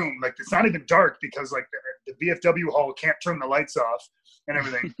lit room, like, it's not even dark because, like, the VFW hall can't turn the lights off and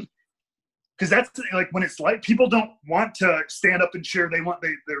everything. Because that's, like, when it's light, people don't want to stand up and cheer.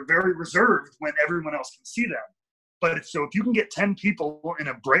 They're very reserved when everyone else can see them. But if you can get 10 people in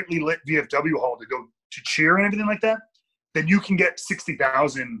a brightly lit VFW hall to go to cheer and everything like that, then you can get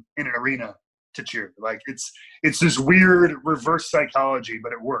 60,000 in an arena to cheer. Like, it's this weird reverse psychology,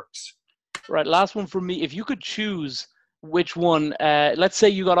 but it works. Right. Last one for me. If you could choose which one, let's say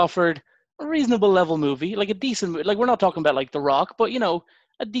you got offered a reasonable level movie, like a decent, like, we're not talking about like The Rock, but, you know,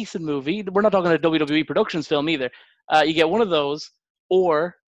 a decent movie. We're not talking a WWE Productions film either. You get one of those,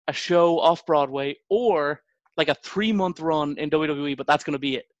 or a show off Broadway, or like a 3-month run in WWE, but that's going to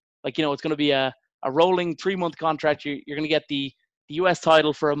be it. Like, you know, it's going to be a rolling 3-month contract. You're going to get the US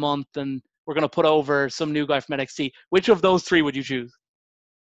title for a month, and we're going to put over some new guy from NXT. Which of those 3 would you choose?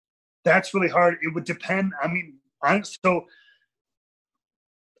 That's really hard. It would depend. I mean, it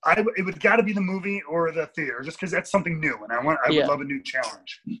would got to be the movie or the theater, just because that's something new, and I would love a new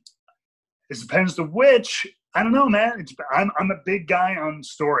challenge. It depends to which. I don't know, man. I'm a big guy on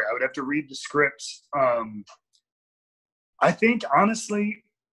story. I would have to read the scripts. I think honestly,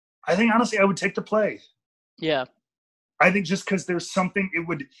 I would take the play. Yeah. I think just because there's something,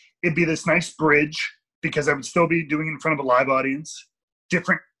 it'd be this nice bridge, because I would still be doing it in front of a live audience,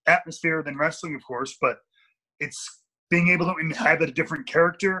 different atmosphere than wrestling, of course, but it's being able to inhabit a different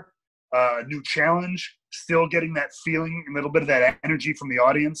character, new challenge, still getting that feeling, a little bit of that energy from the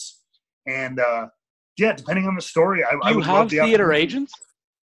audience. And yeah, depending on the story, I would love the theater agents?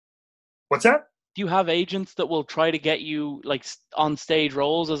 What's that? Do you have agents that will try to get you like on stage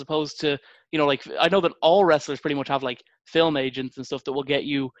roles, as opposed to, you know, like, I know that all wrestlers pretty much have like film agents and stuff that will get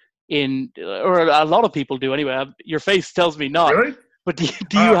you in, or a lot of people do anyway. Your face tells me not. Really? But do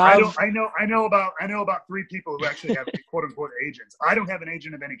you have? I know about 3 people who actually have quote unquote agents. I don't have an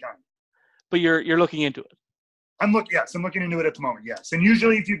agent of any kind. But you're looking into it. I'm looking into it at the moment. Yes, and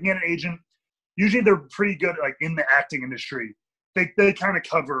usually if you can get an agent, usually they're pretty good, like, in the acting industry. They kind of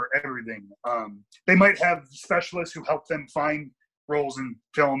cover everything. They might have specialists who help them find roles in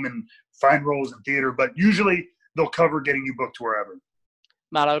film and find roles in theater, but usually they'll cover getting you booked wherever.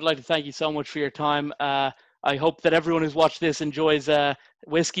 Matt, I would like to thank you so much for your time. I hope that everyone who's watched this enjoys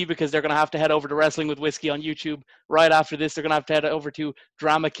Whiskey, because they're going to have to head over to Wrestling with Whiskey on YouTube right after this. They're going to have to head over to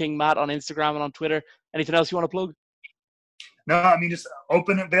Drama King Matt on Instagram and on Twitter. Anything else you want to plug? No, I mean, just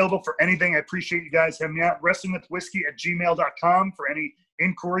open and available for anything. I appreciate you guys having me out. WrestlingWithWhiskey@gmail.com for any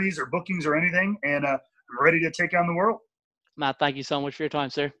inquiries or bookings or anything. And I'm ready to take on the world. Matt, thank you so much for your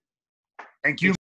time, sir. Thank you.